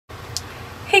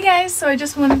Hey guys, so I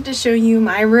just wanted to show you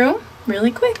my room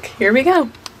really quick. Here we go.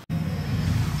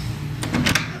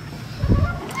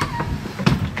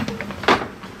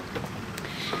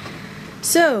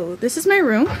 So this is my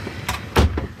room.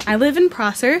 I live in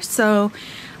Prosser, so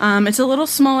it's a little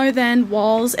smaller than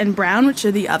Walls and Brown, which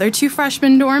are the other two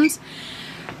freshman dorms,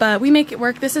 but we make it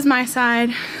work. This is my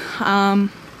side.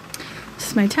 This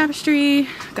is my tapestry.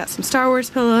 Got some Star Wars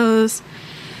pillows.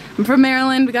 I'm from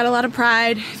Maryland. We got a lot of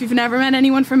pride. If you've never met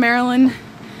anyone from Maryland,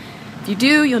 if you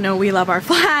do, you'll know we love our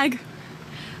flag.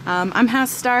 I'm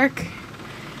House Stark,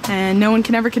 and no one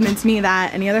can ever convince me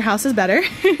that any other house is better.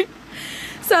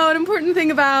 So an important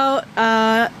thing about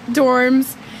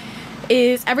dorms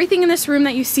is everything in this room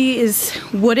that you see is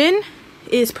wooden,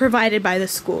 is provided by the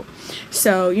school.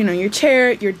 So, you know, your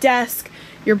chair, your desk,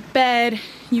 your bed,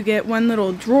 you get one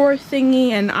little drawer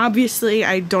thingy, and obviously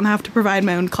I don't have to provide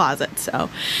my own closet, so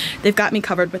they've got me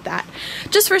covered with that.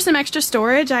 Just for some extra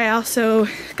storage, I also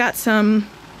got some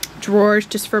drawers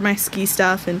just for my ski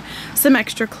stuff and some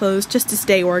extra clothes just to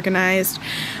stay organized.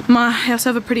 I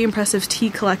also have a pretty impressive tea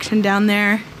collection down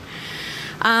there.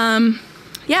 Yeah,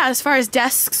 as far as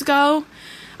desks go,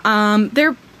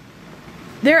 they're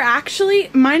actually,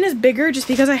 mine is bigger just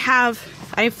because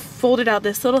I folded out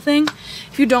this little thing.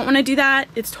 If you don't want to do that,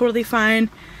 it's totally fine.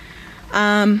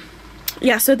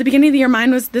 Yeah, so at the beginning of the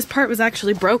year, this part was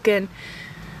actually broken.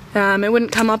 It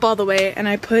wouldn't come up all the way, and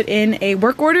I put in a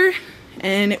work order,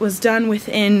 and it was done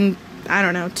within, I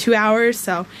don't know, 2 hours.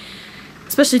 So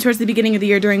especially towards the beginning of the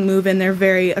year during move-in, they're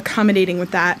very accommodating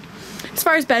with that. As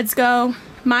far as beds go,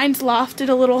 mine's lofted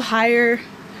a little higher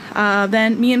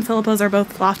than, me and Philippa's are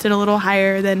both lofted a little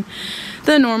higher than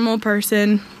the normal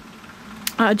person,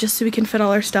 just so we can fit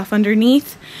all our stuff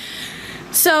underneath.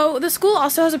 So the school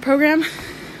also has a program.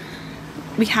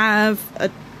 We have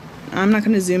I'm not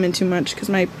going to zoom in too much because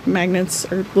my magnets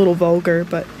are a little vulgar,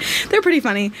 but they're pretty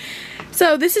funny.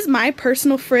 So this is my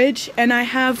personal fridge, and I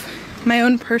have my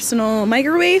own personal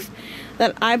microwave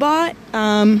that I bought.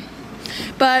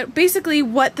 But basically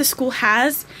what the school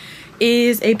has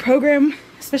is a program,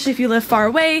 especially if you live far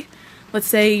away. Let's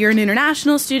say you're an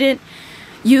international student,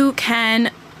 you can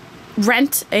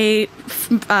rent a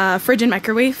fridge and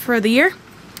microwave for the year.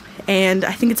 And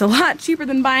I think it's a lot cheaper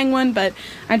than buying one, but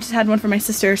I just had one for my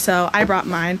sister, so I brought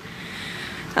mine.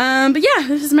 But yeah,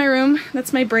 this is my room.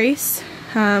 That's my brace.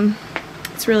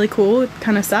 It's really cool. It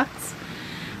kind of sucks.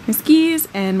 My skis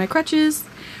and my crutches.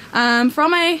 For all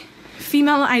my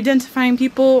female identifying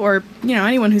people, or you know,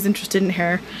 anyone who's interested in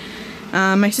hair,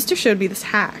 my sister showed me this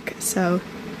hack, so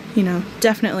you know,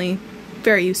 definitely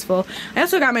very useful. I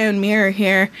also got my own mirror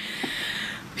here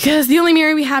because the only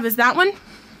mirror we have is that one,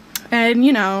 and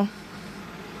you know,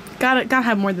 gotta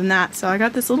have more than that, so I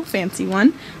got this little fancy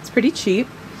one. It's pretty cheap.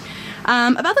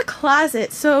 About the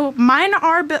closet, so mine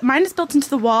is built into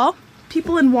the wall.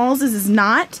 People in Walls is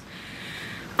not.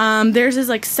 Theirs is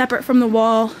like separate from the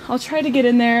wall. I'll try to get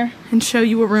in there and show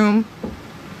you a room,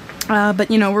 but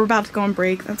you know, we're about to go on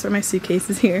break. That's where my suitcase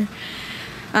is here.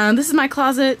 This is my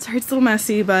closet. Sorry, it's a little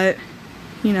messy, but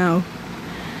you know,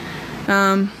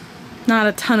 not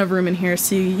a ton of room in here,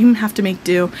 so you have to make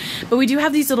do. But we do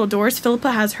have these little doors.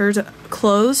 Philippa has hers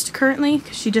closed currently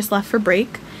because she just left for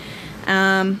break.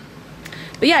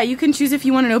 But yeah, you can choose if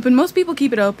you want it open. Most people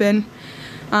keep it open,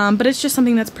 but it's just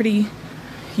something that's pretty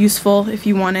useful if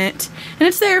you want it, and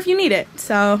it's there if you need it.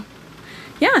 So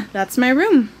yeah, that's my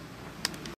room.